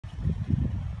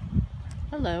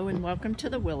Hello and welcome to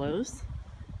the Willows.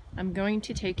 I'm going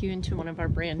to take you into one of our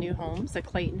brand new homes, a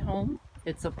Clayton home.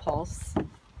 It's a Pulse.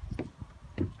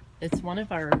 It's one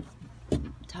of our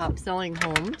top selling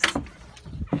homes.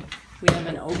 We have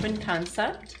an open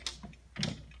concept,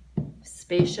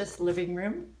 spacious living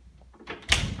room,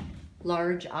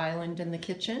 large island in the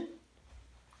kitchen.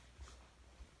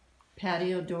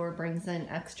 Patio door brings in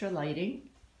extra lighting.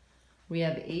 We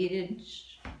have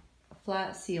 8-inch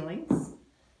flat ceilings,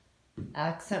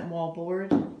 accent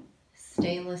wallboard,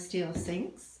 stainless steel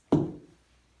sinks,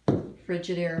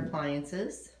 Frigidaire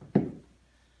appliances,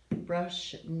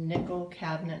 brush nickel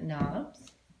cabinet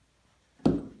knobs,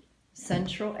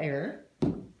 central air,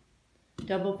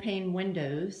 double pane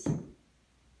windows,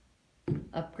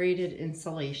 upgraded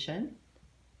insulation.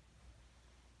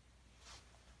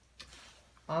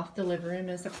 Off the living room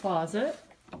is a closet.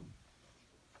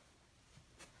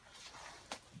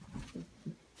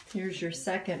 Here's your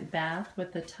second bath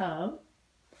with a tub,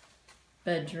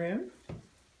 bedroom,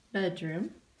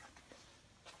 bedroom.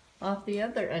 Off the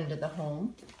other end of the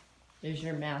home is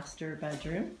your master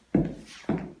bedroom.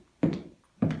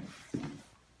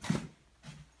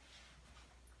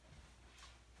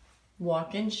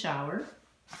 Walk-in shower,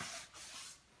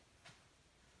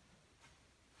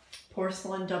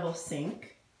 porcelain double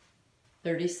sink,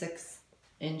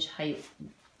 36-inch height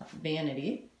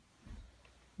vanity,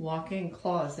 walk-in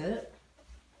closet,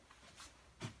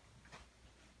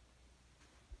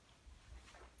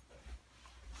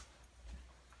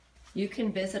 you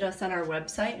can visit us on our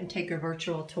website and take a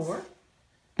virtual tour,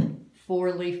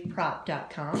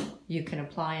 4leafprop.com. You can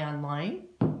apply online.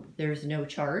 There's no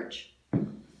charge.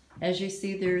 As you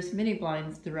see, there's mini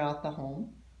blinds throughout the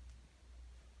home,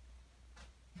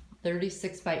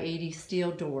 36 by 80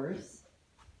 steel doors,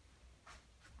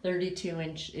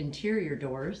 32-inch interior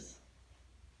doors.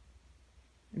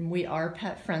 And we are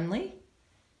pet friendly.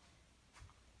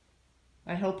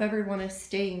 I hope everyone is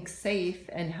staying safe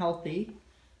and healthy.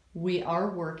 We are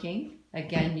working.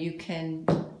 Again, you can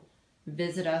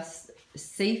visit us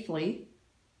safely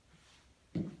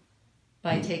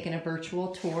by taking a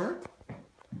virtual tour.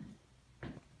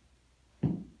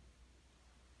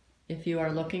 If you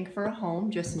are looking for a home,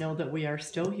 just know that we are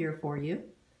still here for you.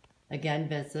 Again,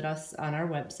 visit us on our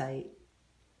website,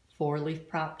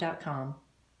 4leafprop.com.